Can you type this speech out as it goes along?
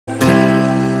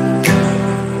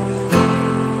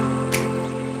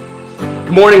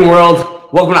Good morning, world.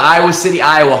 Welcome to Iowa City,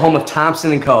 Iowa, home of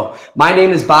Thompson & Co. My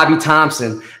name is Bobby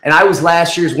Thompson, and I was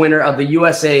last year's winner of the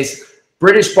USA's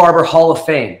British Barber Hall of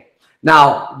Fame.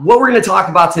 Now, what we're going to talk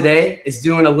about today is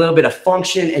doing a little bit of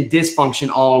function and dysfunction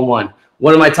all in one.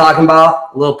 What am I talking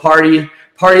about? A little party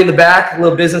in the back, a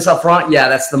little business up front. Yeah,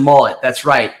 that's the mullet. That's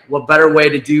right. What better way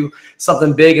to do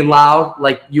something big and loud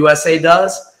like USA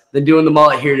does than doing the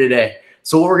mullet here today?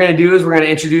 So what we're going to do is we're going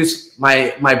to introduce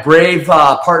my brave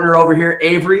partner over here,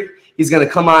 Avery. He's going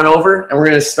to come on over, and we're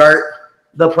going to start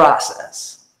the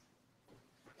process.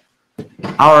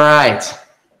 All right.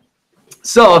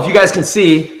 So if you guys can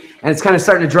see, and it's kind of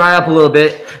starting to dry up a little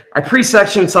bit, I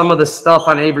pre-sectioned some of the stuff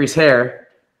on Avery's hair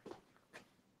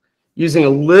using a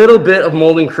little bit of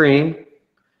molding cream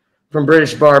from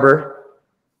British Barber.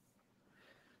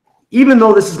 Even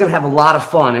though this is going to have a lot of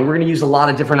fun, and we're going to use a lot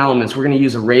of different elements. We're going to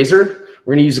use a razor.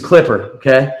 We're going to use a clipper,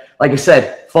 okay? Like I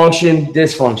said, function,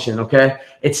 dysfunction, okay?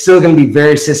 It's still going to be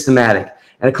very systematic.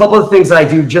 And a couple of things that I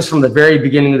do just from the very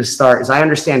beginning to the start is I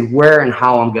understand where and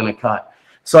how I'm going to cut.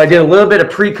 So I did a little bit of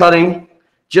pre-cutting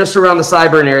just around the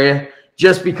sideburn area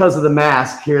just because of the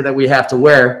mask here that we have to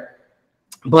wear.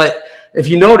 But if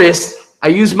you notice, I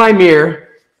used my mirror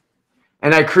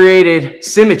and I created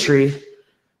symmetry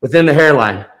within the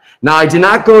hairline. Now, I did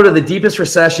not go to the deepest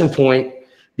recession point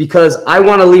because I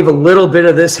want to leave a little bit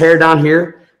of this hair down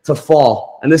here to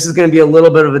fall. And this is going to be a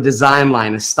little bit of a design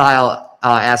line, a style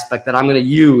aspect that I'm going to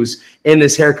use in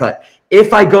this haircut.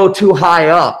 If I go too high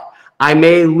up, I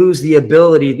may lose the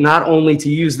ability not only to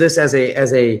use this as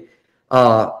a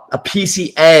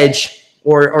PC edge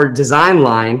or design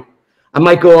line. I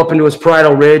might go up into his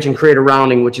parietal ridge and create a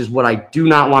rounding, which is what I do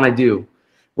not want to do.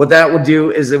 What that would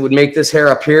do is it would make this hair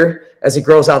up here, as it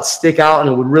grows out, stick out, and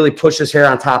it would really push this hair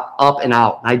on top up and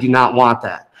out. I do not want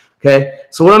that, okay?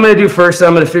 So what I'm going to do first is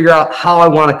I'm going to figure out how I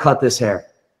want to cut this hair.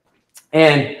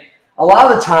 And a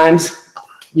lot of the times,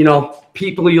 you know,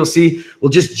 people you'll see will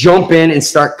just jump in and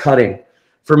start cutting.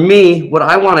 For me, what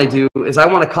I want to do is I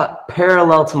want to cut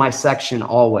parallel to my section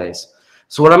always.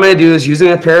 So what I'm going to do is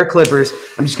using a pair of clippers,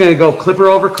 I'm just going to go clipper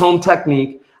over comb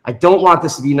technique. I don't want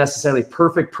this to be necessarily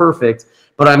perfect,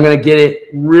 but I'm going to get it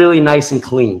really nice and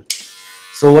clean.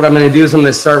 So what I'm going to do is I'm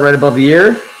going to start right above the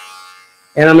ear,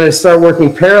 and I'm going to start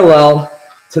working parallel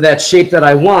to that shape that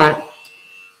I want,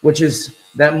 which is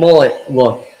that mullet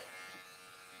look.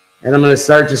 And I'm going to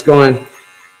start just going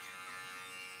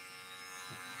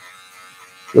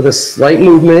with a slight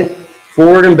movement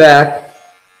forward and back.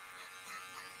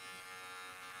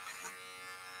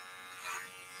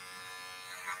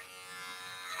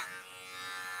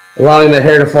 Allowing the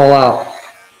hair to fall out.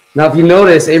 Now, if you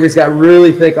notice, Avery's got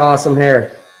really thick, awesome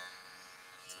hair.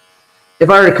 If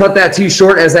I were to cut that too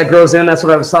short as that grows in, that's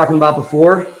what I was talking about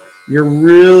before, you're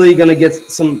really going to get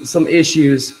some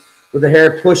issues with the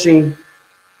hair pushing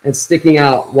and sticking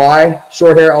out. Why?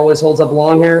 Short hair always holds up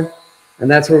long hair, and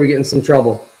that's where we get in some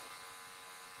trouble.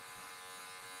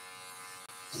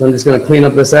 So I'm just going to clean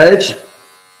up this edge.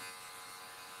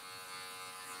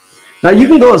 Now, you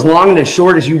can go as long and as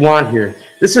short as you want here.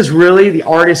 This is really the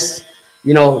artist.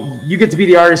 You know, you get to be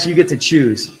the artist, you get to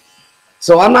choose.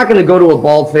 So I'm not going to go to a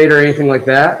bald fade or anything like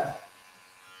that,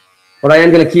 but I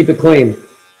am going to keep it clean.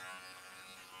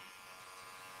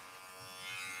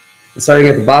 And starting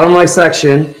at the bottom of my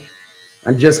section,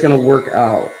 I'm just going to work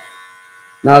out.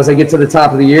 Now as I get to the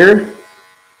top of the ear,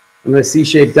 I'm going to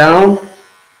C-shape down.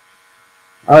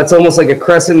 It's almost like a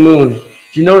crescent moon.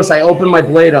 If you notice, I open my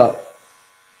blade up,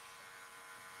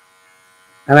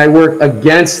 and I work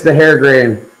against the hair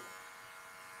grain.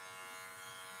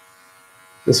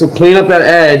 This will clean up that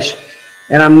edge,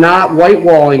 and I'm not white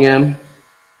walling him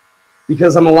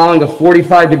because I'm allowing a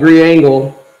 45-degree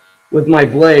angle with my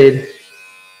blade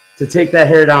to take that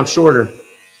hair down shorter.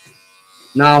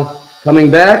 Now, coming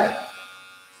back,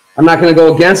 I'm not going to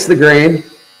go against the grain.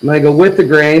 I'm going to go with the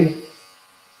grain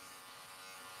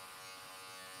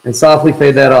and softly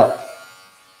fade that up.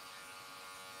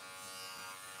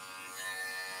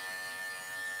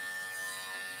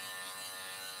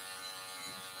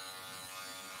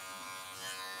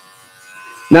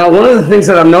 Now, one of the things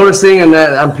that I'm noticing and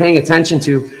that I'm paying attention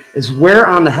to is where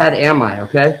on the head am I,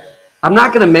 okay? I'm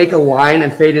not going to make a line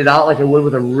and fade it out like I would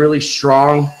with a really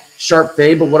strong, sharp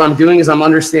fade, but what I'm doing is I'm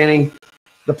understanding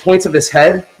the points of his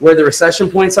head, where the recession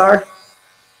points are,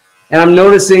 and I'm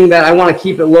noticing that I want to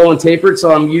keep it low and tapered,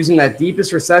 so I'm using that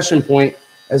deepest recession point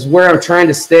as where I'm trying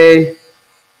to stay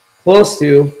close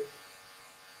to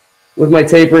with my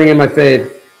tapering and my fade.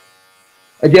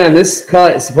 Again, this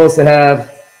cut is supposed to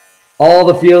have all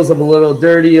the feels of a little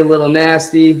dirty, a little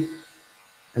nasty,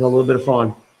 and a little bit of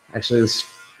fun. Actually, let's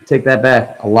take that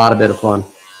back. A lot of bit of fun.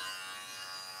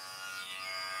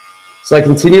 So I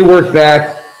continue to work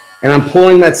back, and I'm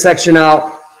pulling that section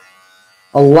out,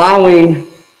 allowing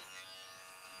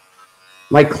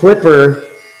my clipper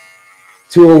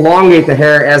to elongate the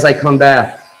hair as I come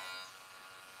back.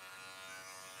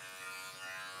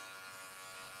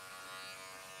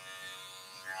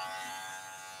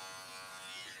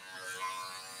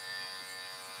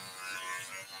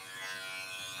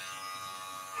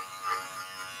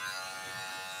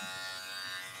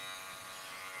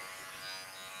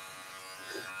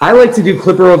 I like to do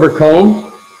clipper over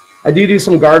comb. I do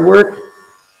some guard work.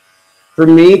 For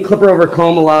me, clipper over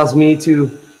comb allows me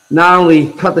to not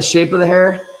only cut the shape of the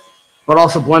hair, but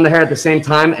also blend the hair at the same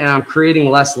time, and I'm creating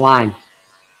less line.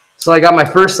 So I got my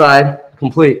first side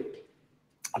complete.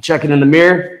 I'll check it in the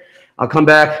mirror. I'll come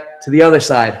back to the other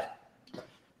side.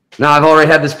 Now I've already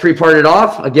had this pre-parted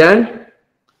off. Again,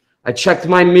 I checked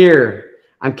my mirror.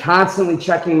 I'm constantly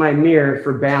checking my mirror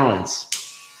for balance.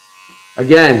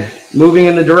 Again, moving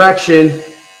in the direction.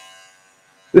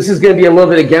 This is going to be a little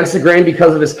bit against the grain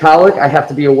because of this cowlick. I have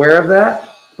to be aware of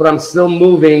that, but I'm still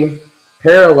moving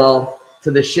parallel to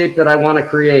the shape that I want to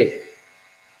create.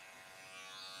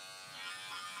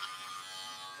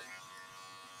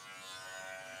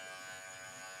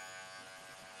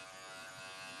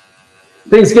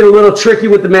 Things get a little tricky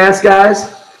with the mask,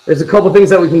 guys. There's a couple things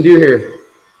that we can do here.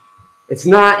 It's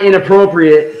not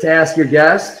inappropriate to ask your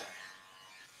guest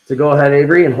to go ahead,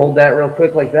 Avery, and hold that real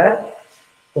quick like that,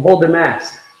 to hold their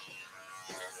mask.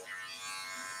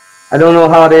 I don't know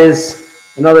how it is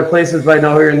in other places, but I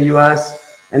know here in the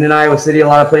U.S. and in Iowa City, a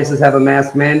lot of places have a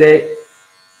mask mandate.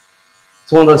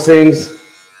 It's one of those things.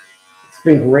 It's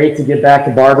been great to get back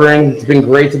to barbering. It's been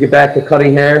great to get back to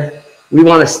cutting hair. We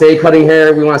want to stay cutting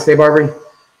hair. We want to stay barbering.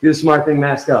 Do the smart thing,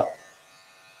 mask up.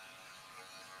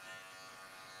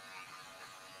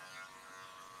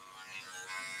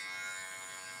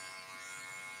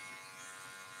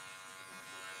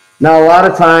 Now, a lot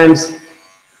of times,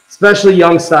 especially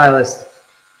young stylists,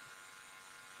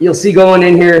 you'll see going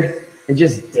in here and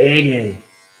just digging,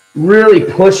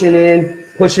 really pushing in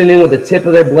with the tip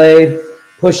of their blade,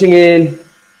 pushing in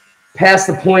past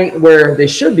the point where they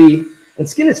should be. And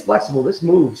skin is flexible. This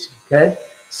moves, okay?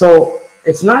 So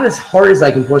it's not as hard as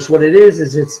I can push. What it is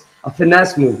it's a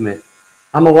finesse movement.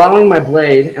 I'm allowing my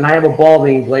blade, and I have a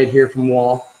balding blade here from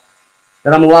Wall,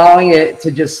 that I'm allowing it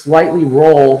to just slightly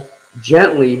roll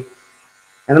gently,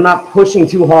 and I'm not pushing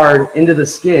too hard into the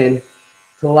skin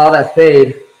to allow that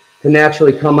fade to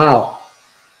naturally come out.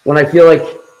 When I feel like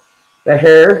the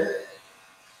hair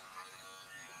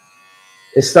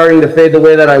is starting to fade the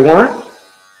way that I want,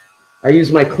 I use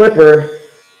my clipper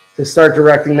to start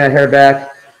directing that hair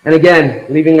back, and again,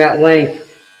 leaving that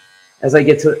length as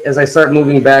I start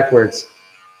moving backwards.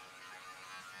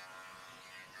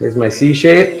 Here's my C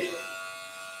shape,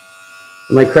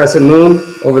 my crescent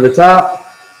moon over the top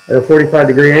at a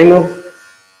 45-degree angle,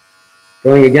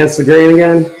 going against the grain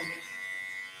again.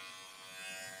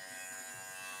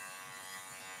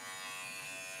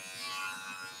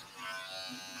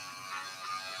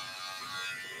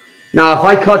 Now, if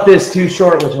I cut this too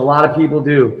short, which a lot of people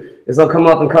do, is they'll come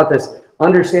up and cut this.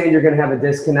 Understand you're going to have a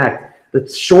disconnect. The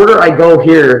shorter I go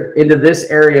here into this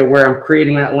area where I'm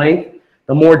creating that length,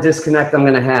 the more disconnect I'm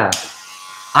going to have.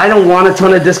 I don't want a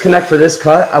ton of disconnect for this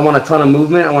cut. I want a ton of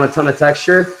movement. I want a ton of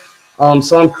texture.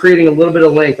 So I'm creating a little bit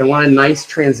of length. I want a nice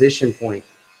transition point.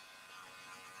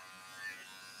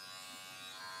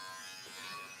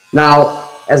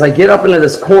 Now, as I get up into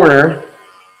this corner,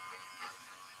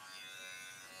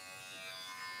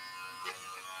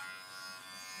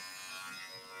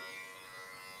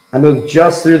 I move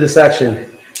just through the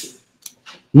section.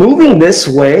 Moving this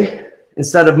way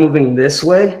instead of moving this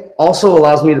way also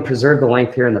allows me to preserve the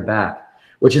length here in the back,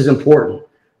 which is important.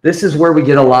 This is where we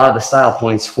get a lot of the style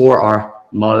points for our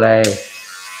mullet.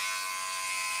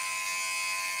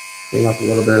 Bring up a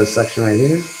little bit of the section right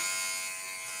here.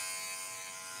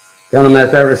 Down them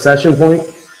at that recession point.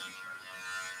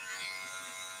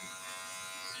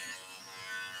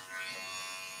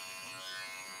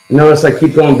 Notice I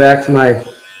keep going back to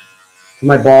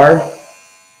my bar.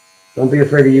 Don't be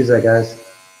afraid to use that, guys.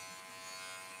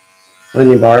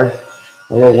 Onion bar.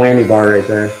 A little whammy bar right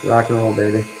there. Rock and roll,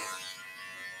 baby.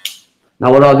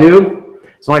 Now what I'll do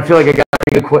is when I feel like I got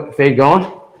a good fade going,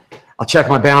 I'll check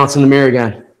my balance in the mirror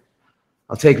again.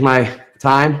 I'll take my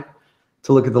time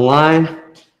to look at the line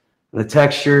and the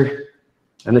texture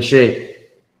and the shape.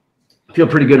 I feel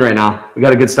pretty good right now. We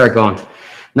got a good start going.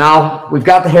 Now we've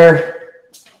got the hair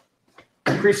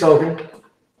pre-soaking,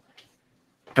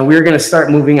 and we're going to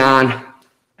start moving on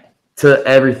to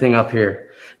everything up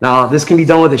here. Now this can be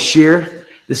done with a shear.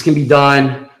 This can be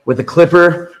done with a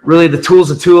clipper. Really, the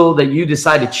tool's a tool that you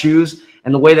decide to choose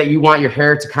and the way that you want your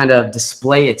hair to kind of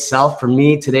display itself. For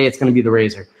me, today, it's going to be the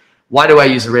razor. Why do I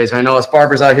use the razor? I know us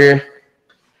barbers out here,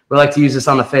 we like to use this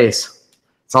on the face.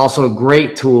 It's also a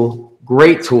great tool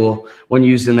when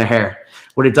used in the hair.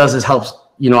 What it does is helps,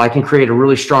 I can create a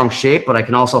really strong shape, but I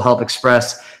can also help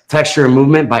express texture and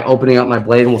movement by opening up my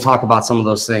blade, and we'll talk about some of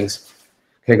those things.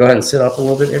 Okay, go ahead and sit up a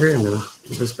little bit, Avery. I'm going to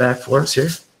move this back for us here.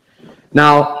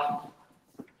 Now,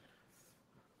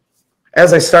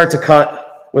 as I start to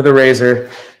cut with a razor,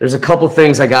 there's a couple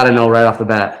things I got to know right off the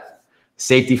bat.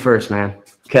 Safety first, man.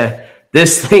 Okay,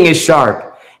 this thing is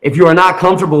sharp. If you are not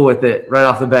comfortable with it right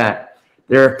off the bat,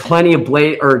 there are plenty of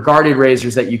blade or guarded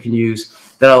razors that you can use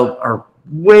that are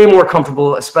way more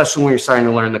comfortable, especially when you're starting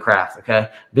to learn the craft. Okay,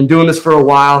 been doing this for a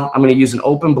while. I'm going to use an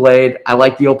open blade. I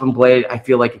like the open blade. I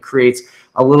feel like it creates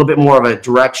a little bit more of a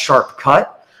direct, sharp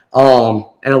cut,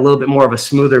 and a little bit more of a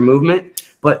smoother movement.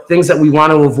 But things that we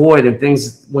want to avoid, and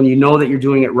things when you know that you're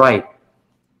doing it right,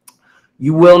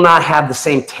 you will not have the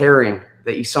same tearing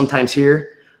that you sometimes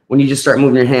hear when you just start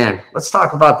moving your hand. Let's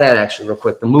talk about that actually real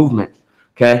quick, the movement,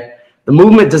 okay? The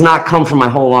movement does not come from my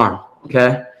whole arm,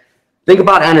 okay? Think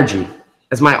about energy.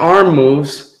 As my arm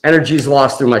moves, energy is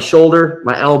lost through my shoulder,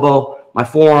 my elbow, my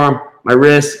forearm, my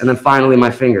wrist, and then finally my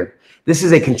finger. This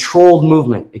is a controlled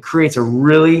movement. It creates a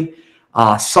really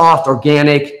soft,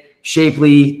 organic,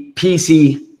 shapely,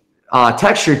 piecey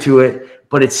texture to it,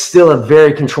 but it's still a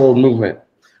very controlled movement.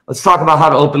 Let's talk about how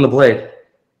to open the blade.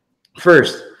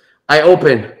 First, I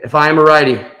open, if I am a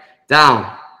righty,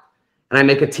 down, and I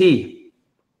make a T.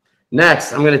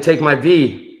 Next, I'm going to take my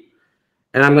V,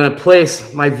 and I'm going to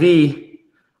place my V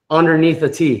underneath a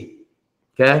T,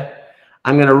 okay?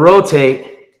 I'm going to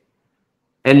rotate,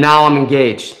 and now I'm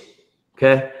engaged,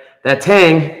 okay? That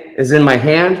tang is in my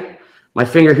hand. My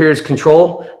finger here is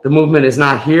control. The movement is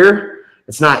not here.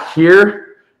 It's not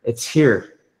here. It's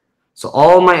here. So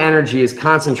all of my energy is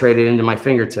concentrated into my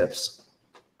fingertips.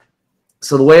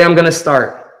 So the way I'm going to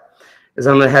start is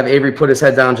I'm going to have Avery put his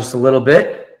head down just a little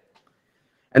bit.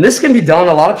 And this can be done.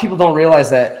 A lot of people don't realize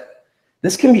that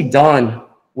this can be done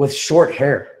with short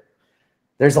hair.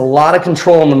 There's a lot of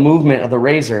control in the movement of the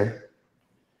razor,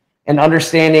 and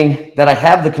understanding that I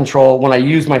have the control when I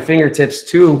use my fingertips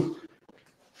to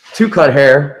cut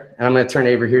hair. And I'm going to turn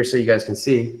Avery here so you guys can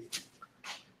see.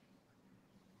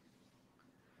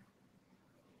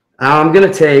 Now I'm going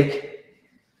to take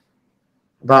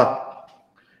about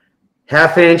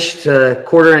 1/2 inch to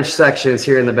 1/4 inch sections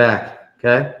here in the back,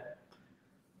 okay?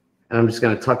 And I'm just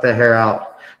going to tuck that hair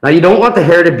out. Now you don't want the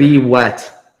hair to be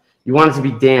wet. You want it to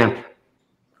be damp.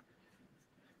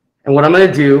 And what I'm going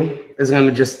to do is I'm going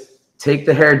to just take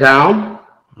the hair down.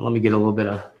 Let me get a little bit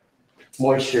of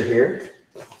moisture here.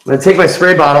 I'm going to take my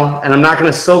spray bottle, and I'm not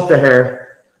going to soak the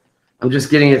hair. I'm just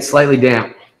getting it slightly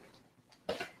damp.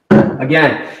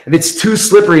 Again, if it's too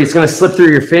slippery, it's going to slip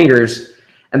through your fingers,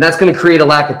 and that's going to create a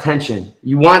lack of tension.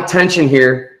 You want tension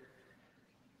here,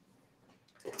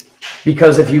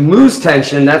 because if you lose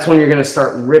tension, that's when you're going to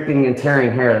start ripping and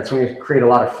tearing hair. That's when you create a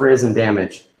lot of frizz and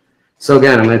damage. So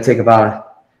again, I'm going to take about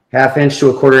 1/2 inch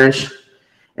to 1/4 inch,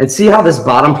 and see how this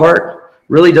bottom part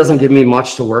really doesn't give me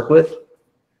much to work with.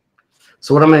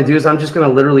 So what I'm going to do is I'm just going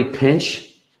to literally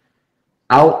pinch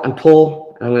out and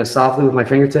pull, and I'm going to softly with my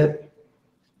fingertip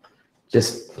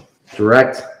just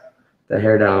direct the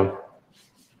hair down.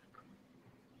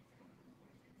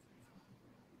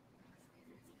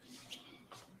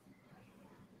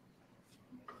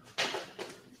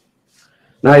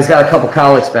 Now he's got a couple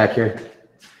cowlicks back here.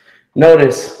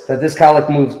 Notice that this cowlick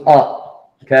moves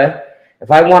up, okay?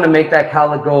 If I want to make that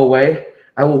cowlick go away,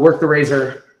 I will work the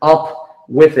razor up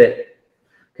with it,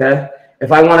 okay?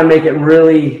 If I want to make it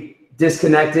really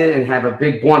disconnected and have a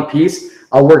big blunt piece,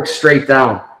 I'll work straight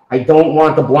down. I don't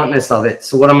want the bluntness of it.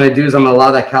 So what I'm going to do is I'm going to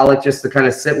allow that cowlick just to kind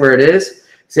of sit where it is.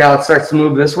 See how it starts to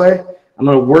move this way? I'm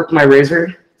going to work my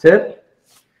razor tip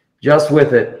just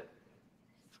with it.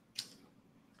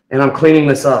 And I'm cleaning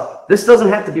this up. This doesn't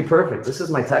have to be perfect. This is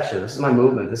my texture. This is my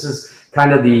movement. This is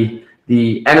kind of the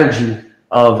energy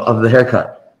of the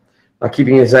haircut. By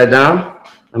keeping his head down,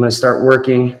 I'm going to start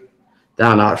working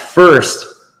down. Now, at first,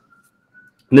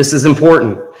 and this is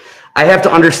important, I have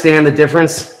to understand the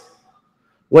difference.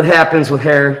 What happens with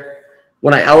hair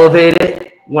when I elevate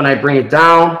it, when I bring it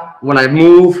down, when I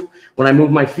move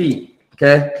my feet,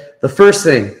 okay? The first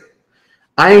thing,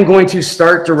 I am going to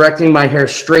start directing my hair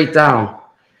straight down.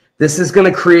 This is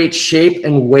going to create shape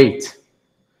and weight.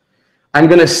 I'm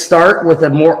going to start with a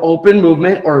more open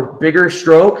movement or bigger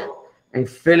stroke and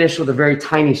finish with a very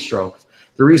tiny stroke.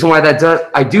 The reason why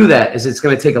I do that is it's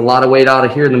going to take a lot of weight out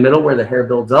of here in the middle where the hair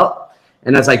builds up,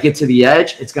 And as I get to the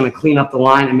edge, it's going to clean up the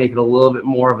line and make it a little bit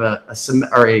more of a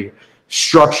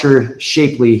structured,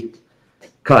 shapely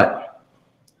cut.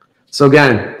 So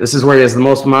again, this is where he has the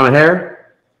most amount of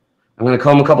hair. I'm going to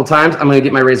comb a couple times. I'm going to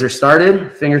get my razor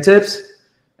started, fingertips,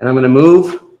 and I'm going to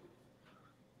move.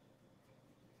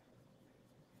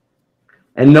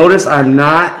 And notice I'm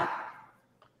not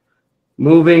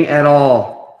moving at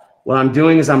all. What I'm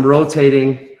doing is I'm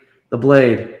rotating the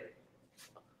blade.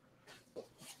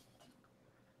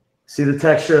 See the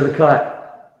texture of the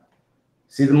cut.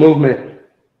 See the movement.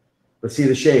 Let's see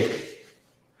the shape.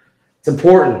 It's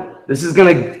important. This is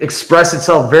going to express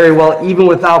itself very well even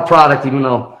without product, even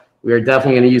though we are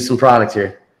definitely going to use some product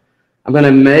here. I'm going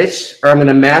to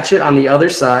match it on the other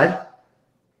side.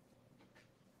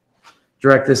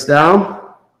 Direct this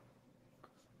down.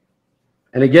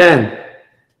 And again,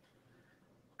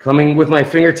 coming with my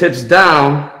fingertips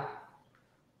down,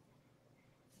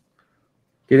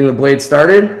 getting the blade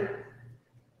started.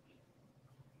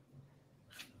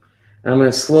 And I'm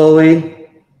going to slowly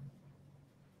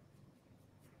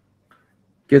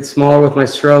get smaller with my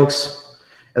strokes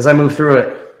as I move through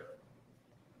it.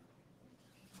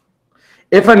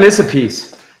 If I miss a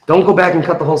piece, don't go back and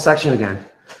cut the whole section again.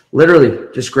 Literally,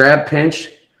 just grab, pinch,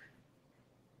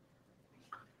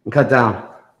 and cut down.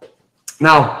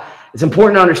 Now, it's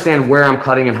important to understand where I'm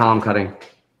cutting and how I'm cutting.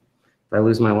 If I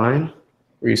lose my line,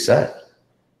 reset.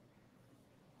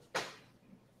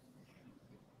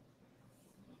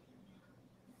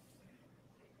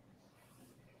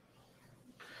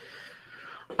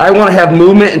 I want to have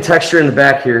movement and texture in the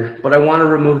back here, but I want to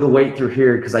remove the weight through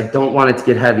here because I don't want it to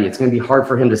get heavy. It's going to be hard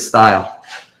for him to style.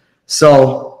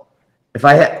 So if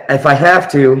I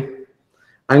have to,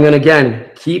 I'm going to, again,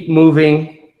 keep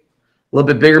moving, a little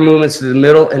bit bigger movements to the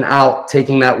middle and out,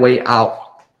 taking that weight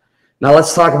out. Now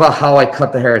let's talk about how I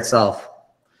cut the hair itself.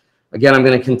 Again, I'm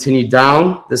going to continue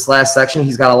down this last section.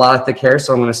 He's got a lot of thick hair,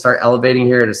 so I'm going to start elevating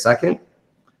here in a second.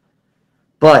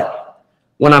 But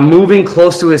when I'm moving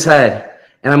close to his head,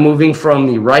 and I'm moving from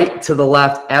the right to the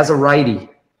left as a righty,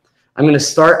 I'm going to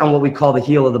start on what we call the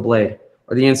heel of the blade,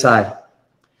 or the inside.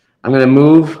 I'm going to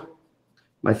move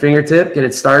my fingertip, get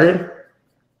it started,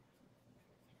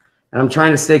 and I'm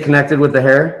trying to stay connected with the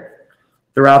hair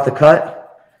throughout the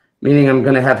cut, meaning I'm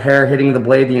going to have hair hitting the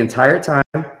blade the entire time.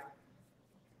 And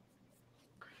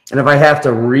if I have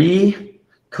to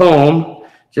re-comb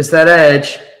just that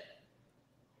edge,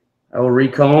 I will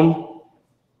re-comb.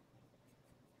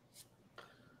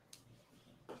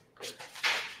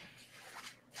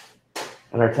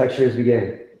 And our texture is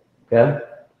beginning, okay?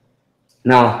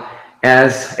 Now,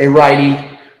 as a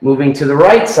righty, moving to the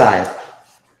right side.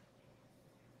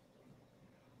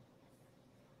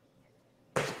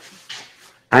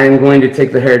 I am going to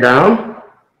take the hair down,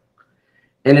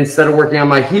 and instead of working on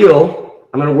my heel,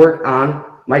 I'm going to work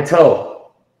on my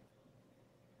toe.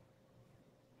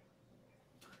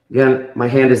 Again, my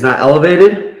hand is not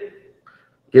elevated,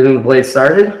 getting the blade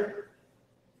started.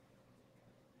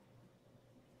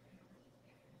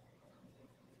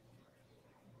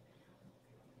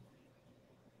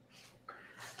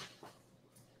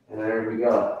 And there we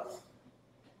go.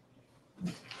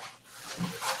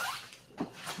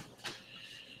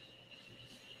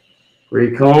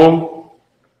 Recomb.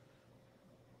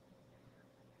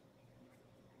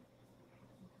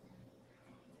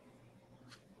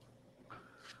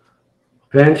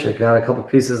 Pinch. I got a couple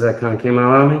pieces that kind of came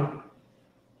out on me.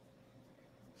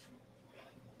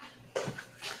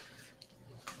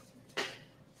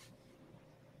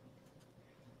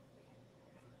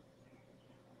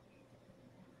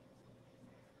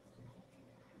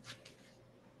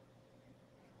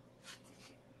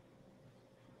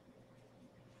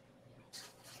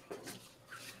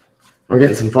 We're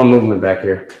getting some fun movement back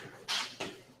here.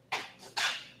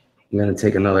 I'm going to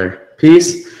take another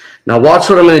piece. Now watch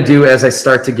what I'm going to do as I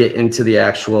start to get into the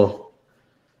actual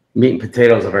meat and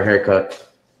potatoes of our haircut.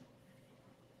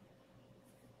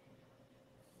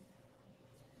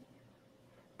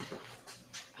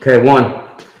 Okay, one.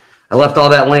 I left all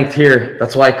that length here.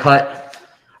 That's why I cut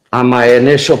on my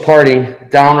initial parting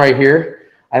down right here.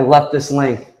 I left this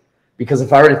length because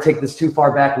if I were to take this too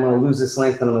far back, I'm going to lose this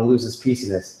length and I'm going to lose this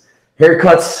pieciness.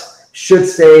 Haircuts should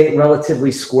stay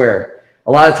relatively square.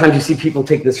 A lot of times you see people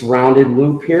take this rounded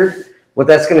loop here. What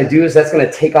that's going to do is that's going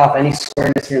to take off any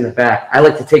squareness here in the back. I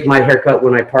like to take my haircut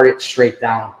when I part it straight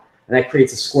down, and that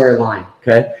creates a square line,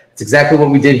 okay? It's exactly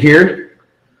what we did here.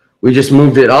 We just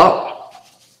moved it up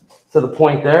to the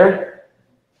point there.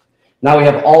 Now we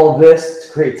have all of this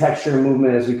to create texture and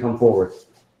movement as we come forward.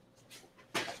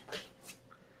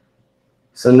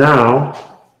 So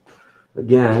now,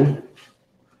 again,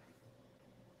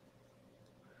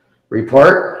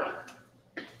 repart.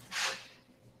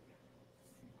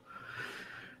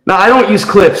 Now I don't use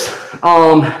clips,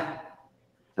 and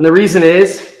the reason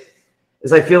is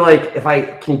I feel like if I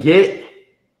can get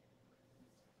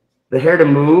the hair to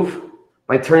move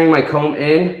by turning my comb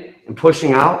in and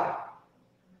pushing out,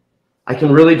 I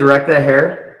can really direct that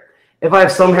hair. If I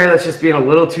have some hair that's just being a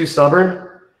little too stubborn,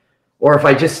 or if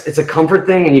it's a comfort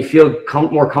thing and you feel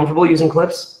more comfortable using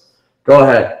clips, go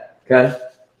ahead, okay?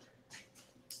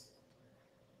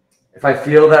 If I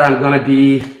feel that I'm gonna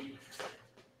be,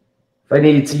 if I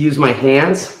need to use my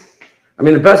hands, I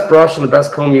mean, the best brush and the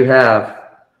best comb you have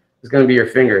is gonna be your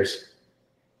fingers.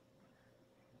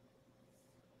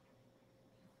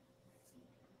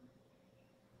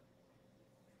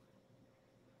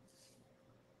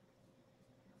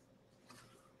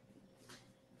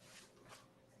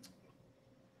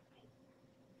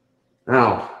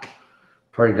 Now,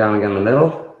 party down again in the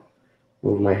middle,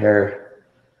 move my hair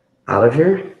out of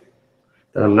here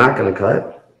that I'm not gonna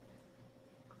cut.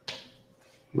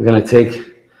 We're gonna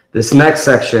take this next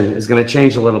section is gonna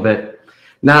change a little bit.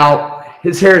 Now,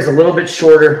 his hair is a little bit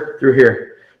shorter through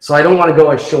here, so I don't wanna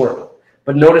go as short,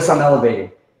 but notice I'm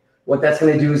elevating. What that's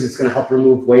gonna do is it's gonna help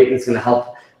remove weight and it's gonna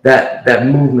help that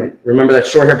movement. Remember that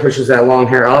short hair pushes that long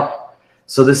hair up,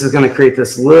 so this is gonna create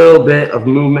this little bit of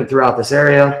movement throughout this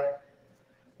area.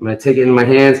 I'm going to take it in my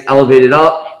hands, elevate it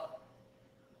up,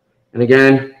 and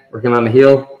again, working on the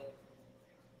heel.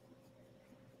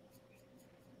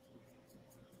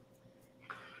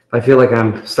 If I feel like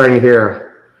I'm starting to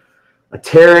hear a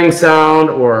tearing sound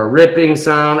or a ripping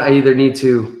sound, I either need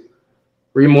to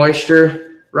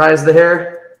re-moisturize the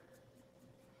hair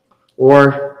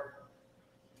or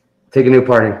take a new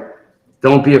parting.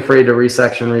 Don't be afraid to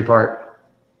resection, repart.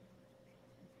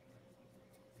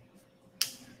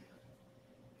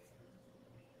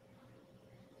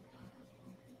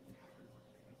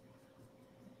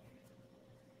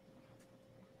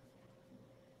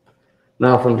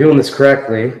 Now, if I'm doing this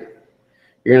correctly,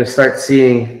 you're going to start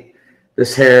seeing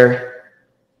this hair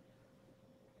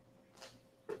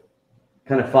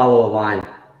kind of follow a line,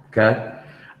 okay?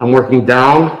 I'm working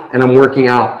down and I'm working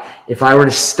out. If I were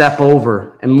to step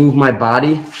over and move my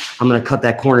body, I'm going to cut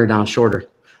that corner down shorter.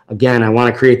 Again, I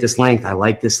want to create this length. I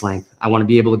like this length. I want to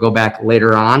be able to go back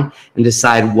later on and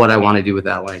decide what I want to do with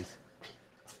that length.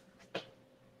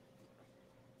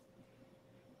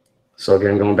 So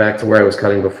again, going back to where I was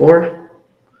cutting before.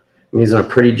 I'm using a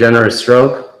pretty generous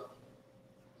stroke.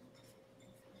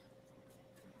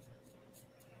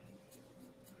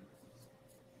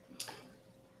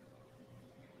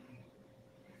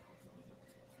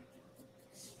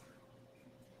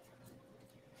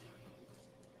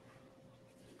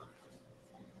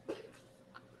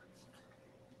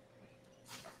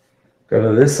 Go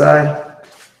to this side.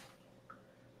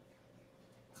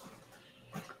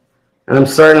 And I'm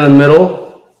starting in the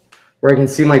middle where I can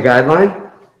see my guideline.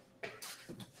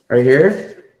 Right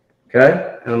here,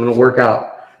 okay? And I'm gonna work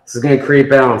out. This is gonna create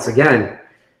balance. Again,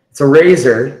 it's a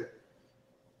razor,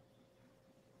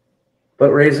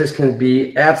 but razors can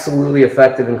be absolutely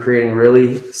effective in creating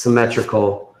really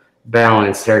symmetrical,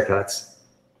 balanced haircuts.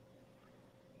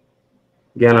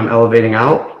 Again, I'm elevating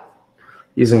out,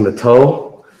 using the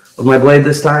toe of my blade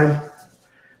this time,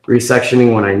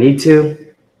 resectioning when I need to.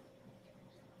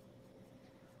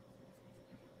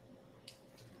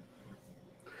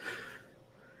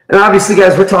 And obviously,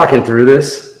 guys, we're talking through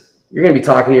this. You're going to be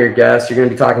talking to your guests. You're going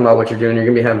to be talking about what you're doing. You're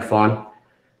going to be having fun.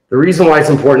 The reason why it's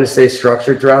important to stay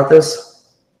structured throughout this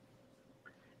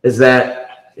is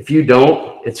that if you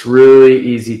don't, it's really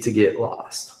easy to get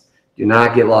lost. Do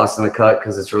not get lost in the cut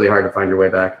because it's really hard to find your way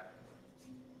back.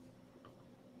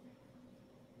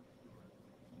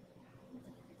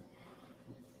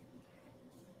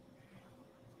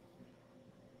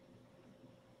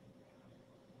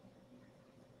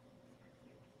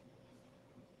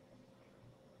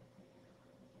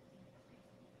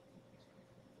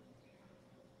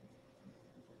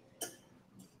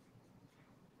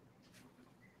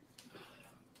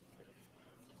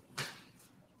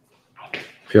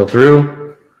 Feel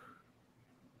through.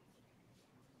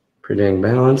 Pretty dang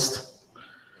balanced.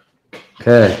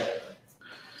 Okay.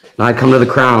 Now I come to the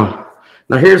crown.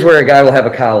 Now here's where a guy will have a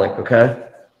cowlick, okay?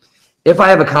 If I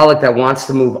have a cowlick that wants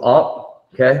to move up,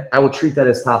 okay, I will treat that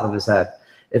as top of his head.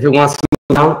 If it wants to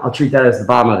move down, I'll treat that as the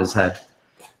bottom of his head.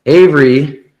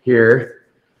 Avery here,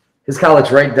 his cowlick's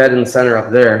right dead in the center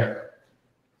up there.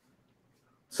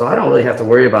 So I don't really have to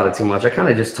worry about it too much. I kind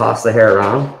of just toss the hair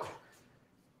around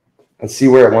and see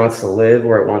where it wants to live,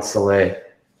 where it wants to lay.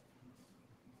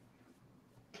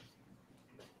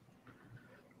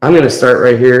 I'm going to start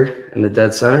right here in the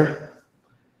dead center.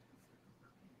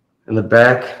 and the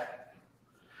back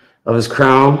of his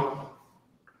crown.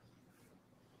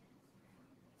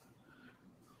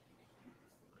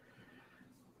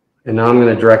 And now I'm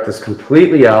going to direct this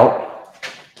completely out.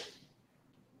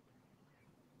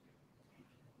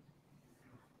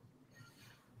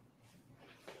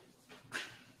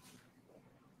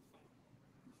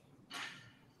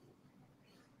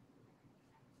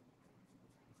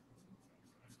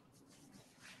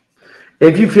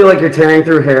 If you feel like you're tearing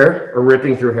through hair or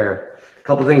ripping through hair, a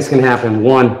couple things can happen.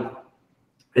 One,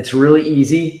 it's really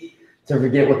easy to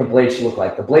forget what the blade should look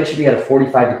like. The blade should be at a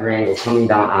 45-degree angle coming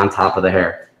down on top of the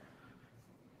hair.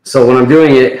 So when I'm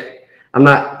doing it, I'm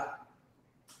not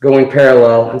going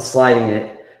parallel and sliding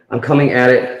it. I'm coming at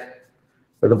it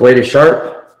where the blade is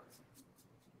sharp.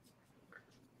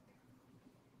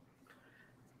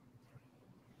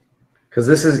 Because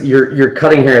this is, you're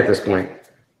cutting hair at this point.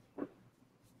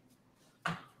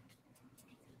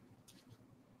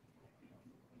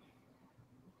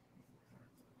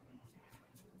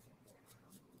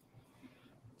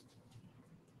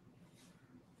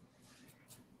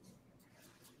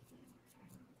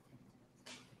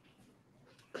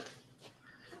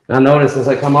 Now notice as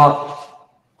I come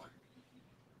up,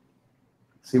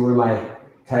 see where my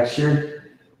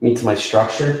texture meets my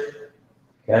structure,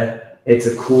 okay? It's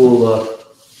a cool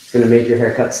look. It's gonna make your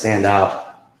haircut stand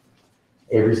out.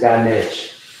 Avery's got an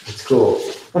itch. It's cool.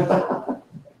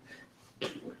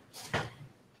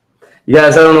 You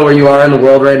guys, I don't know where you are in the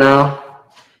world right now.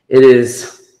 It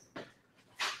is,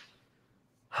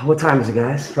 what time is it,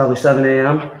 guys? Probably 7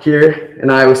 a.m. here in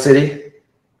Iowa City.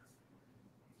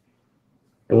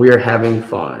 And we are having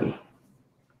fun.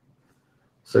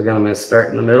 So again, I'm going to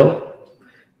start in the middle.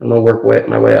 I'm going to work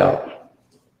my way out.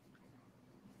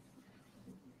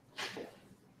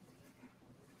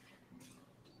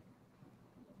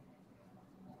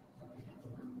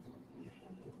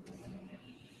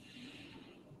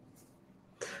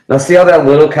 Now see how that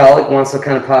little cowlick wants to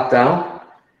kind of pop down?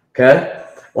 Okay?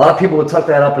 A lot of people would tuck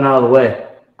that up and out of the way.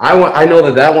 I know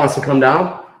that wants to come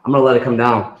down. I'm going to let it come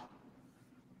down.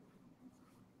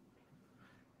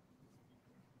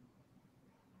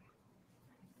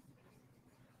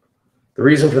 The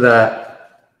reason for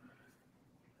that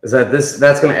is that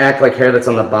that's going to act like hair that's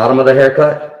on the bottom of the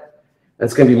haircut.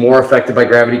 It's going to be more affected by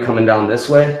gravity coming down this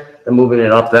way than moving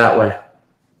it up that way.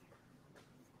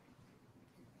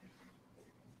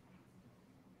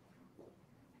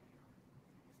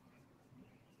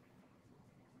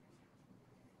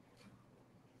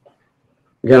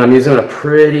 Again, I'm using a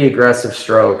pretty aggressive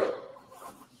stroke.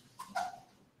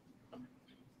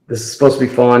 This is supposed to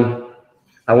be fun.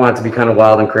 I want it to be kind of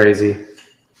wild and crazy.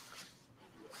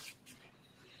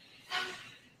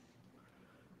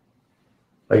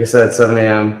 Like I said, 7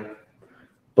 a.m.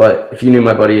 But if you knew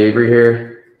my buddy Avery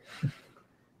here,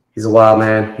 he's a wild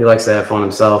man. He likes to have fun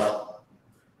himself.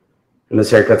 And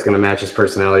this haircut's going to match his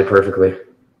personality perfectly.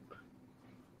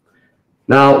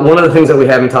 Now, one of the things that we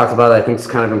haven't talked about that I think is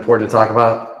kind of important to talk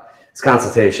about is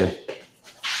consultation.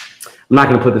 I'm not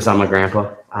going to put this on my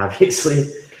grandpa,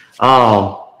 obviously.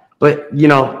 But, you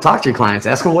know, talk to your clients.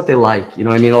 Ask them what they like. You know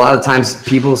what I mean? A lot of times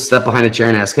people step behind a chair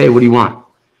and ask, hey, what do you want?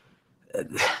 A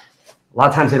lot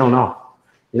of times they don't know.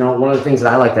 You know, one of the things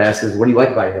that I like to ask is, what do you like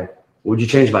about your hair? What would you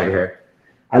change about your hair?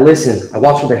 I listen. I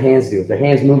watch what their hands do. If their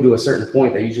hands move to a certain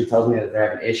point, that usually tells me that they're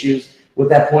having issues with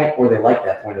that point or they like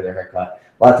that point of their haircut.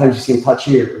 A lot of times you see them touch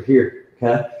here or here,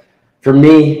 okay? For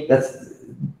me, that's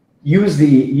use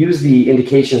the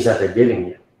indications that they're giving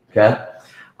you, okay?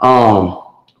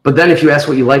 But then if you ask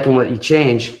what you like and what you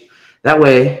change, that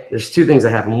way there's two things that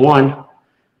happen. One,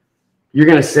 you're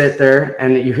going to sit there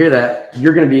and you hear that,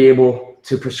 you're going to be able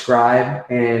to prescribe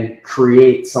and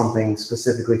create something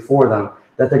specifically for them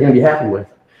that they're going to be happy with.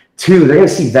 Two, they're going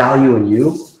to see value in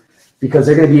you because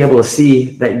they're going to be able to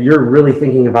see that you're really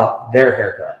thinking about their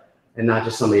haircut and not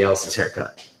just somebody else's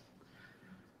haircut.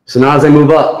 So now as I move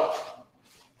up,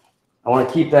 I want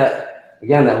to keep that,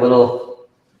 again, that little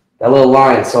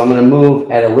line. So I'm going to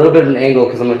move at a little bit of an angle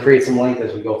because I'm going to create some length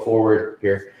as we go forward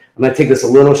here. I'm going to take this a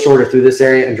little shorter through this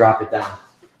area and drop it down.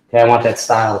 Okay, I want that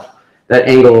style, that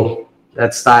angle,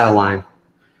 that style line.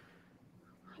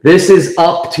 This is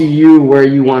up to you where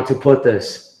you want to put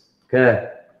this.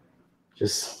 Okay,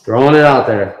 just throwing it out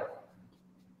there.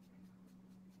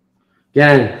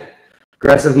 Again,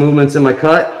 aggressive movements in my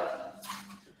cut.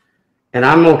 And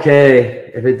I'm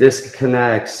okay if it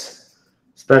disconnects,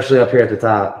 especially up here at the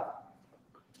top.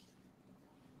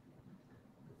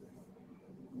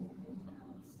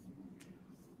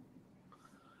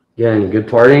 Again, good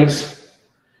partings.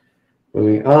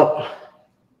 Moving up.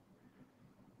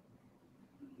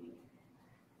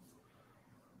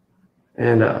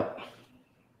 and up.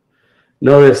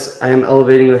 Notice I am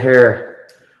elevating the hair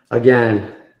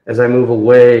again as I move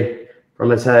away from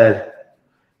his head,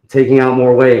 taking out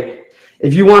more weight.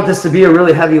 If you want this to be a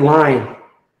really heavy line,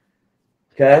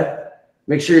 okay,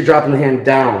 make sure you're dropping the hand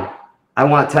down. I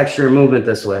want texture and movement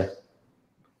this way.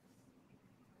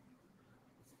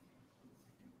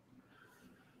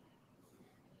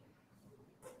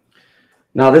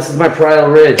 Now this is my parietal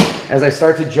ridge. As I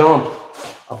start to jump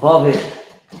above it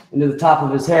into the top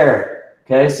of his hair,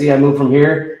 okay? See, I move from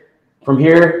here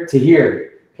to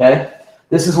here, okay?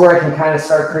 This is where I can kind of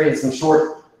start creating some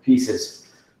short pieces.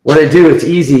 What I do, it's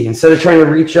easy. Instead of trying to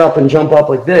reach up and jump up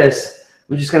like this,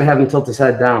 I'm just gonna have him tilt his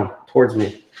head down towards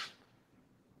me.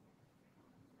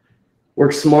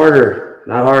 Work smarter,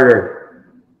 not harder.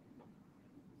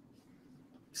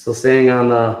 Still staying on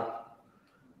the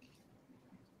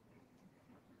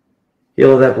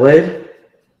heel of that blade,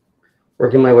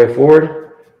 working my way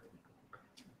forward.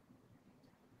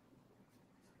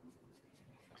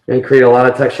 And create a lot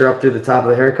of texture up through the top of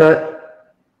the haircut.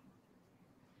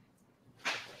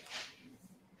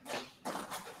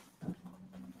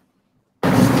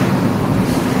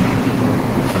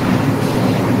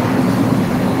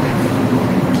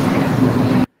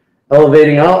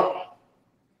 Elevating up.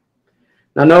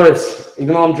 Now notice,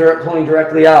 even though I'm pulling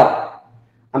directly out,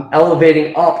 I'm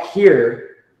elevating up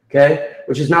here, okay,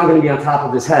 which is now going to be on top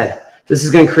of his head. This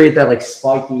is going to create that like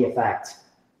spiky effect.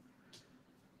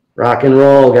 Rock and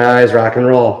roll, guys, rock and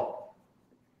roll.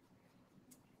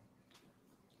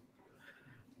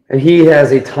 And he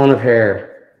has a ton of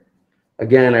hair.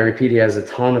 Again, I repeat, he has a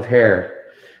ton of hair.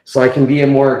 So I can be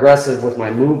more aggressive with my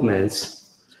movements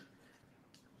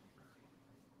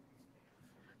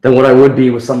than what I would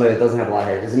be with somebody that doesn't have a lot of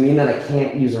hair. Does it mean that I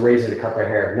can't use a razor to cut their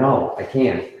hair? No, I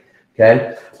can,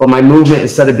 okay? But my movement,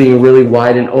 instead of being really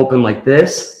wide and open like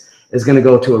this, is gonna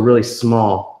go to a really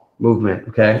small movement,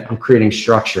 okay? I'm creating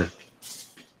structure.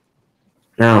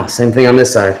 Now, same thing on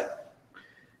this side.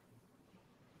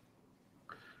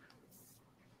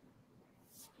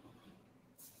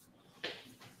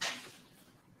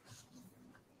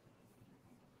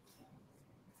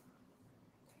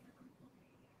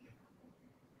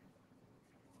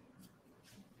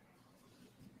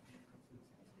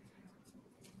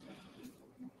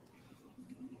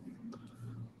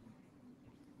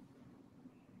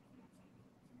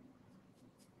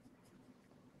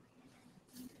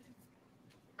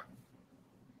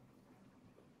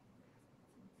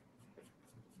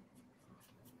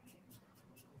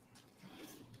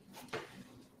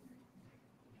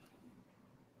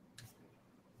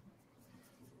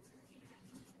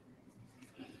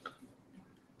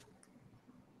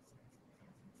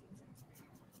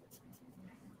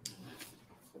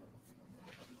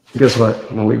 Guess what?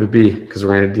 I'm gonna leave it be because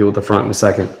we're gonna deal with the front in a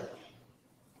second.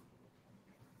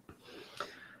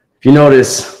 If you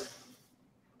notice,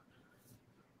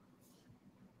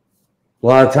 a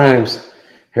lot of times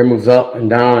hair moves up and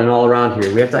down and all around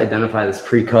here. We have to identify this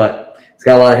pre-cut. It's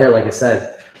got a lot of hair, like I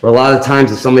said. But a lot of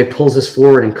times if somebody pulls this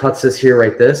forward and cuts this here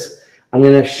like this, I'm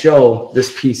gonna show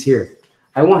this piece here.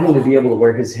 I want him to be able to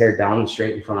wear his hair down and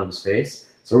straight in front of his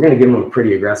face. So we're gonna give him a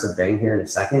pretty aggressive bang here in a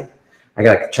second. I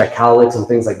gotta check cowlicks and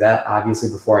things like that, obviously,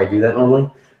 before I do that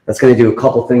normally. That's gonna do a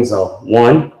couple things though.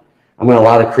 One, I'm gonna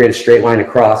allow to create a straight line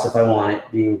across if I want it,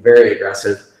 being very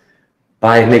aggressive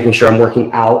by making sure I'm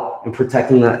working out and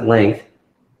protecting that length.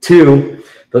 Two,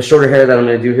 the shorter hair that I'm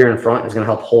gonna do here in front is gonna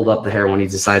help hold up the hair when he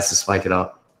decides to spike it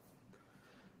up.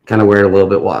 Kind of wear it a little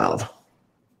bit wild.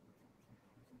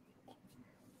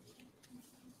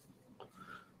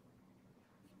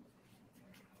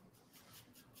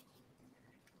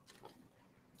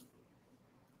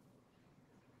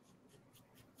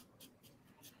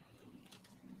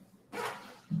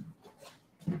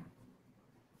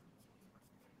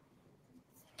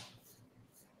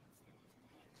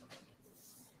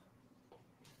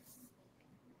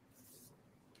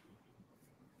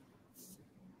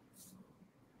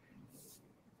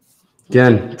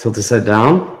 Again, tilt his head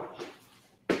down.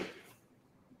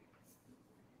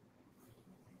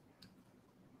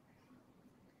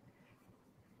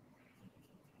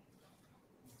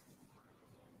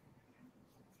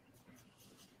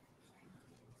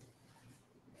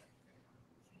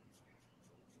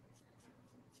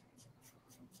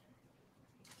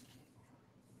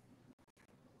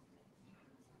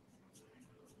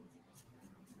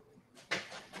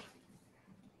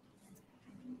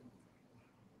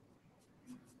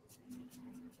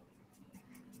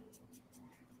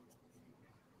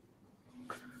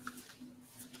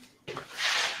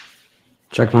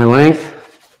 Check my length.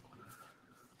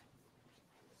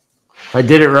 If I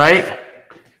did it right,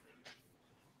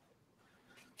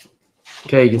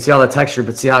 Okay, you can see all the texture,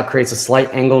 but see how it creates a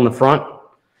slight angle in the front?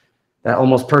 That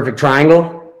almost perfect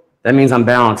triangle? That means I'm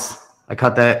balanced. I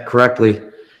cut that correctly.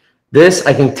 This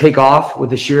I can take off with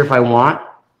the shear if I want.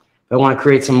 If I want to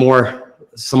create some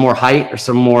more height or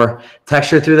some more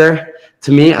texture through there.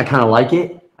 To me, I kind of like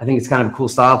it. I think it's kind of a cool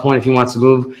style point if he wants to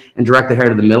move and direct the hair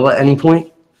to the middle at any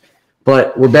point.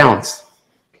 But we're balanced.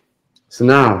 So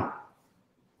now,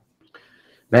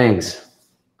 bangs.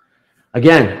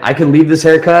 Again, I could leave this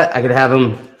haircut. I could have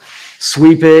him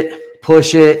sweep it,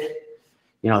 push it,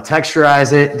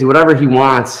 texturize it, do whatever he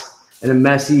wants in a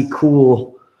messy,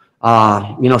 cool,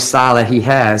 style that he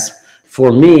has.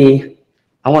 For me,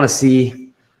 I want to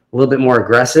see a little bit more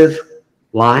aggressive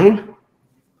line.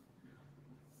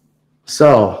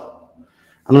 So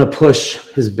I'm going to push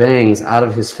his bangs out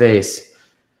of his face.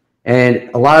 And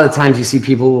a lot of the times you see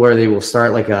people where they will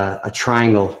start like a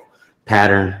triangle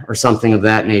pattern or something of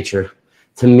that nature.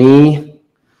 To me,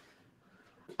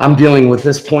 I'm dealing with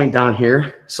this point down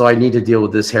here, so I need to deal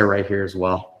with this hair right here as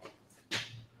well.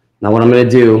 Now what I'm going to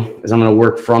do is I'm going to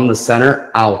work from the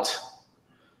center out.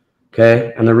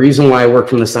 Okay? And the reason why I work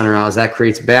from the center out is that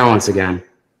creates balance again.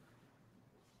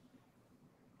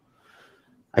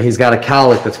 He's got a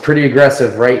cowlick that's pretty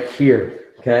aggressive right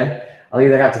here. Okay? I'll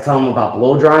either have to tell him about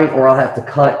blow drying or I'll have to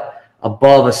cut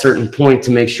above a certain point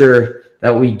to make sure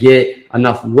that we get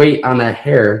enough weight on that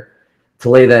hair to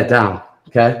lay that down.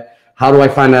 Okay? How do I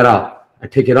find that out? I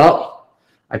pick it up,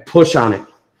 I push on it.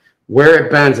 Where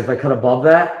it bends, if I cut above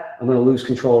that, I'm going to lose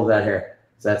control of that hair.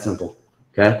 It's that simple.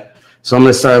 Okay? So I'm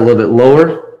going to start a little bit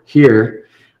lower here.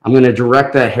 I'm going to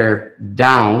direct that hair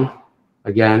down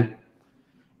again,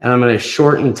 and I'm going to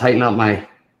shorten and tighten up my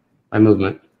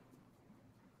movement.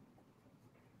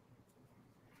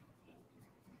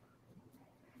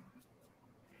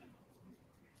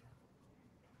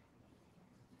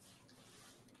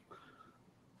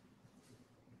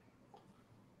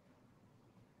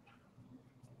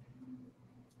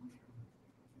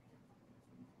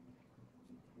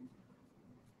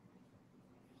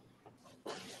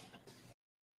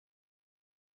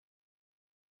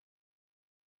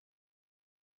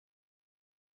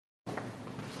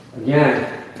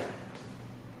 Again,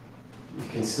 you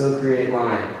can still create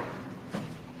line.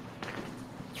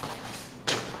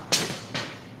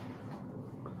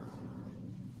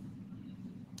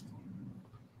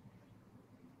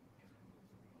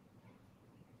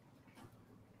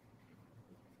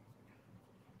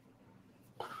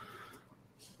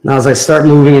 Now as I start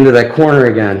moving into that corner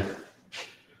again,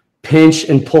 pinch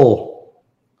and pull.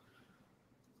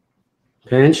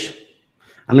 Pinch.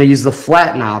 I'm going to use the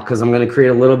flat now because I'm going to create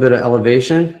a little bit of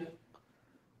elevation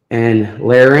and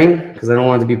layering because I don't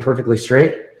want it to be perfectly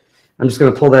straight. I'm just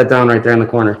going to pull that down right there in the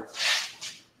corner.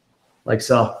 Like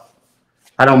so.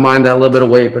 I don't mind that little bit of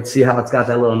weight, but see how it's got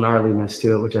that little gnarliness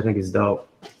to it, which I think is dope.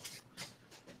 I'm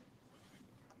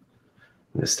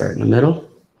going to start in the middle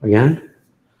again.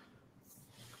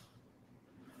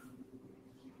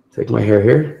 Take my hair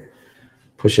here,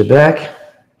 push it back.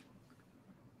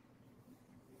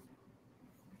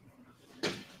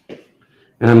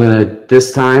 And I'm going to,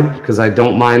 this time, because I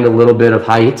don't mind a little bit of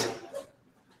height,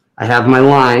 I have my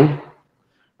line.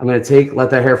 I'm going to let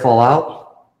that hair fall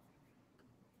out.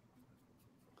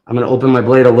 I'm going to open my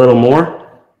blade a little more.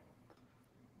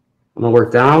 I'm going to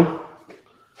work down.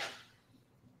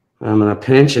 I'm going to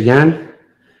pinch again.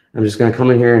 I'm just going to come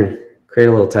in here and create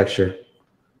a little texture.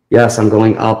 Yes, I'm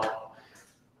going up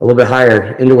a little bit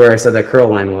higher into where I said that curl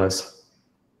line was.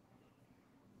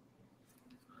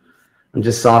 I'm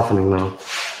just softening now.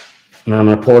 Now I'm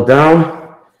going to pull it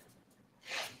down.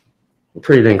 We're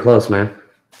pretty dang close, man.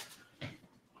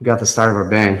 We got the start of our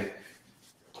bang.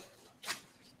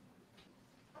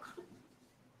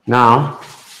 Now,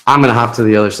 I'm going to hop to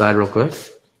the other side real quick.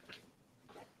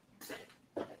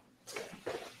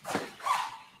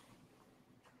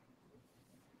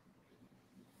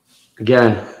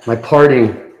 Again, my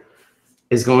parting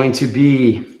is going to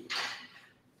be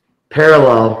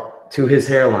parallel to his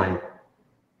hairline.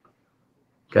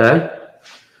 Okay?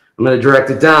 I'm going to direct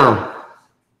it down.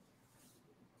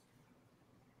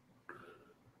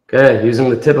 Okay, using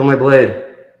the tip of my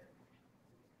blade.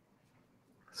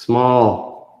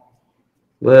 Small,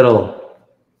 little,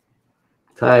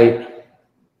 tight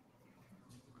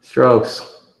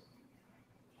strokes.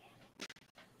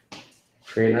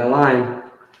 Creating that line,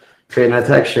 creating that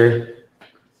texture.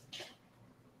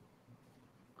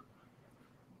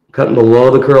 Cutting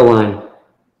below the curl line.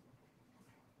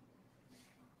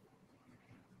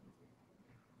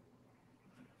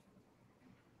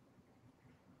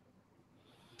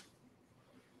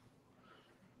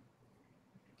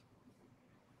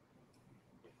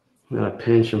 I'm gonna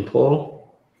pinch and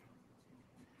pull.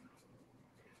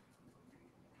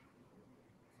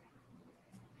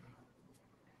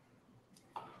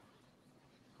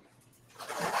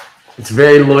 It's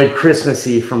very Lloyd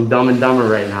Christmassy from Dumb and Dumber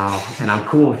right now, and I'm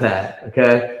cool with that.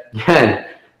 Okay. Again,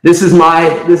 this is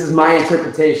my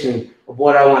interpretation of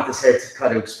what I want this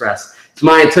haircut to express. It's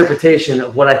my interpretation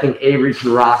of what I think Avery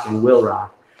can rock and will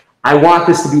rock. I want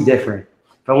this to be different.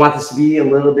 If I want this to be a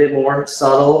little bit more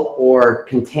subtle or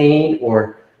contained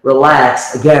or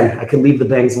relaxed, again, I can leave the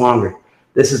bangs longer.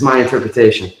 This is my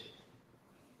interpretation.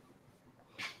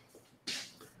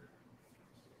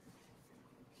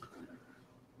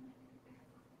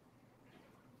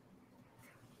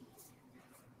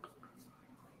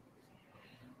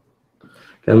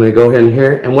 Okay, I'm going to go ahead and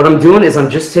here. And what I'm doing is I'm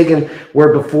just taking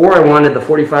where before I wanted the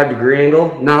 45-degree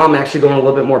angle. Now I'm actually going a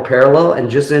little bit more parallel and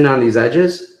just in on these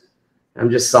edges. I'm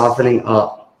just softening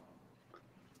up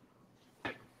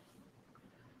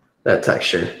that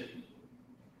texture.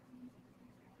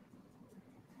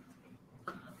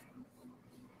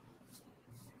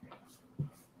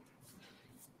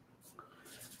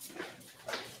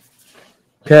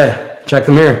 Okay, check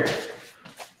the mirror.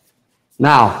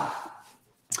 Now,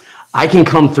 I can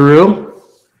come through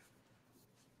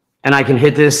and I can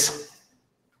hit this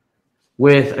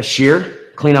with a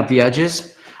shear, clean up the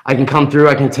edges. I can come through,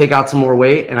 I can take out some more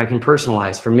weight, and I can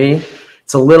personalize. For me,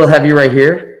 it's a little heavy right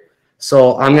here.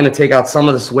 So I'm going to take out some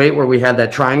of this weight where we had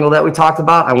that triangle that we talked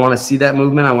about. I want to see that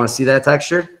movement. I want to see that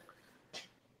texture.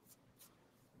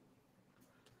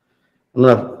 I'm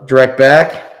going to direct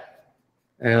back,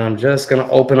 and I'm just going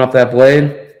to open up that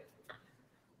blade.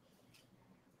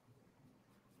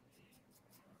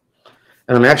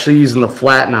 And I'm actually using the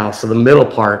flat now, so the middle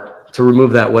part, to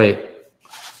remove that weight.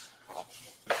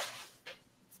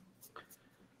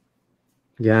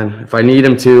 Again, if I need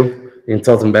him to, you can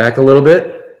tilt him back a little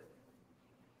bit.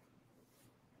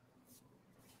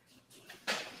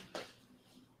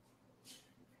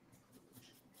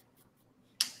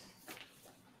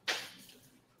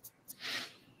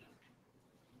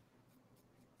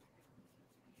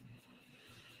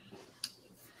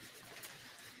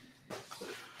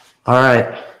 All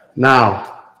right,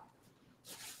 now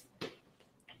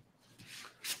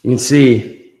you can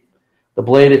see the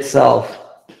blade itself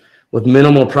with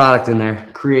minimal product in there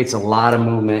creates a lot of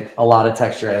movement, a lot of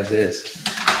texture as is.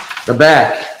 The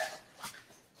back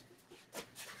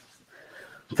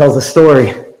tells a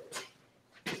story.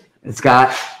 It's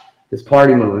got this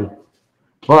party moving,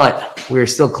 but we're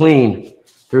still clean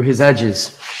through his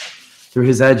edges,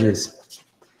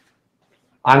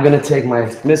 I'm gonna take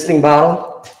my misting bottle.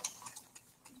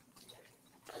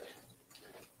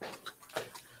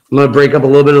 I'm going to break up a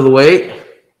little bit of the weight.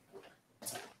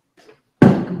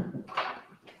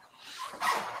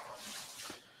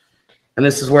 And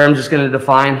this is where I'm just going to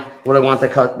define what I want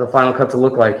the final cut to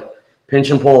look like. Pinch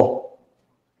and pull.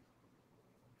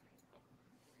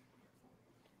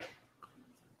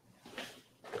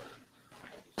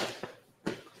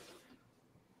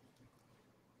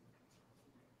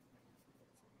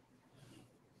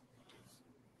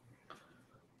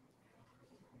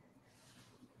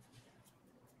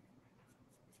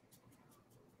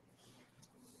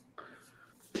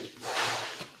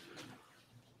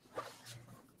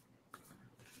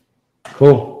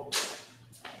 Cool.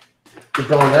 Get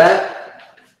done with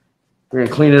that. We're going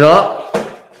to clean it up.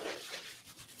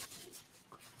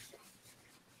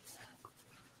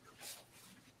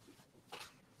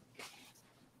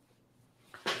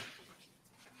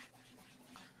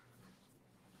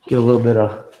 Get a little bit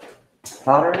of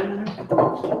powder in there.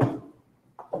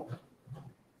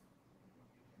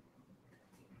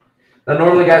 Now,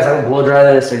 normally, guys, I would blow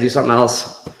dry this or do something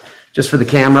else just for the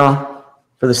camera,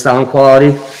 for the sound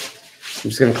quality. I'm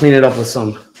just going to clean it up with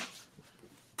some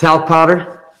talc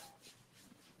powder.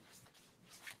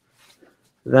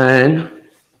 Then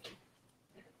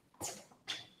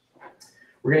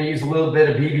we're going to use a little bit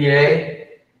of BBA.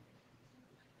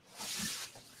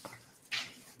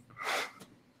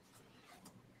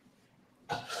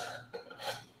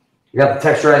 You got the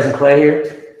texturizing clay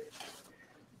here.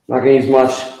 Not going to use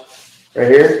much right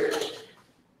here.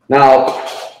 Now,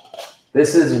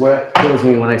 this is what kills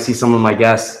me when I see some of my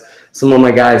guests, some of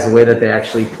my guys, the way that they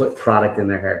actually put product in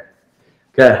their hair.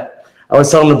 Okay. I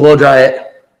always tell them to blow dry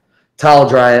it, towel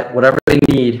dry it, whatever they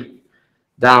need,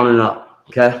 down and up.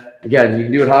 Okay. Again, you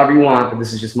can do it however you want, but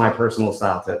this is just my personal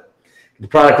style tip. Get the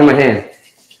product in my hand,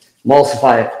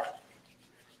 emulsify it.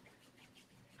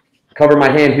 Cover my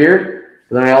hand here,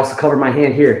 but then I also cover my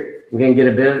hand here. I'm going to get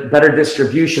a bit better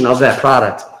distribution of that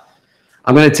product.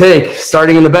 I'm going to take,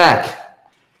 starting in the back,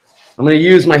 I'm going to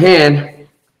use my hand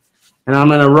And I'm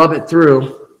going to rub it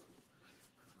through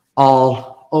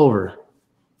all over.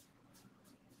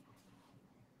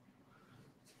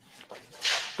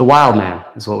 The wild man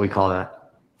is what we call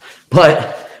that.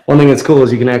 But one thing that's cool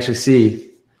is you can actually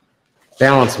see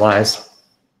balance-wise,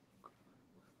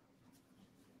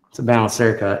 it's a balanced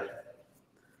haircut.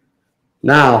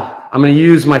 Now, I'm going to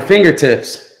use my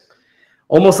fingertips,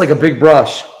 almost like a big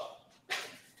brush.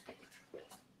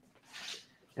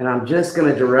 And I'm just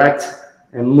going to direct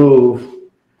and move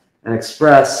and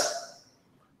express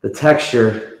the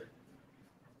texture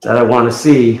that I want to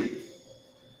see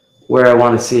where I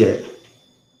want to see it.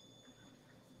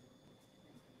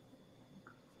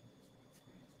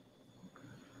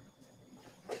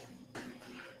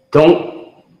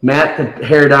 Don't mat the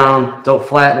hair down, don't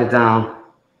flatten it down.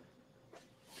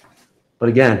 But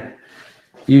again,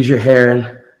 use your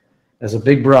hair as a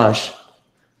big brush.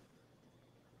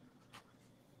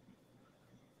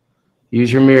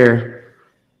 Use your mirror.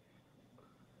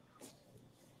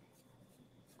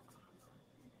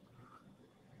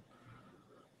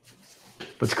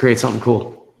 Let's create something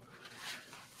cool.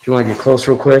 If you want to get close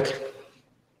real quick.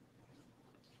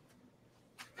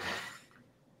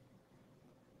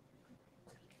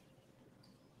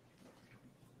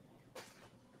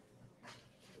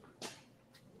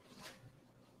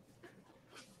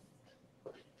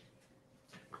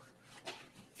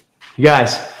 You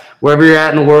guys, wherever you're at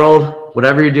in the world,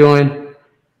 whatever you're doing,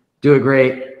 do it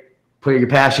great. Put your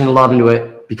passion and love into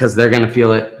it because they're going to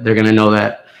feel it. They're going to know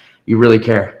that you really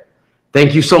care.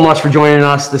 Thank you so much for joining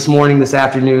us this morning, this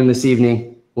afternoon, this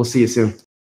evening. We'll see you soon.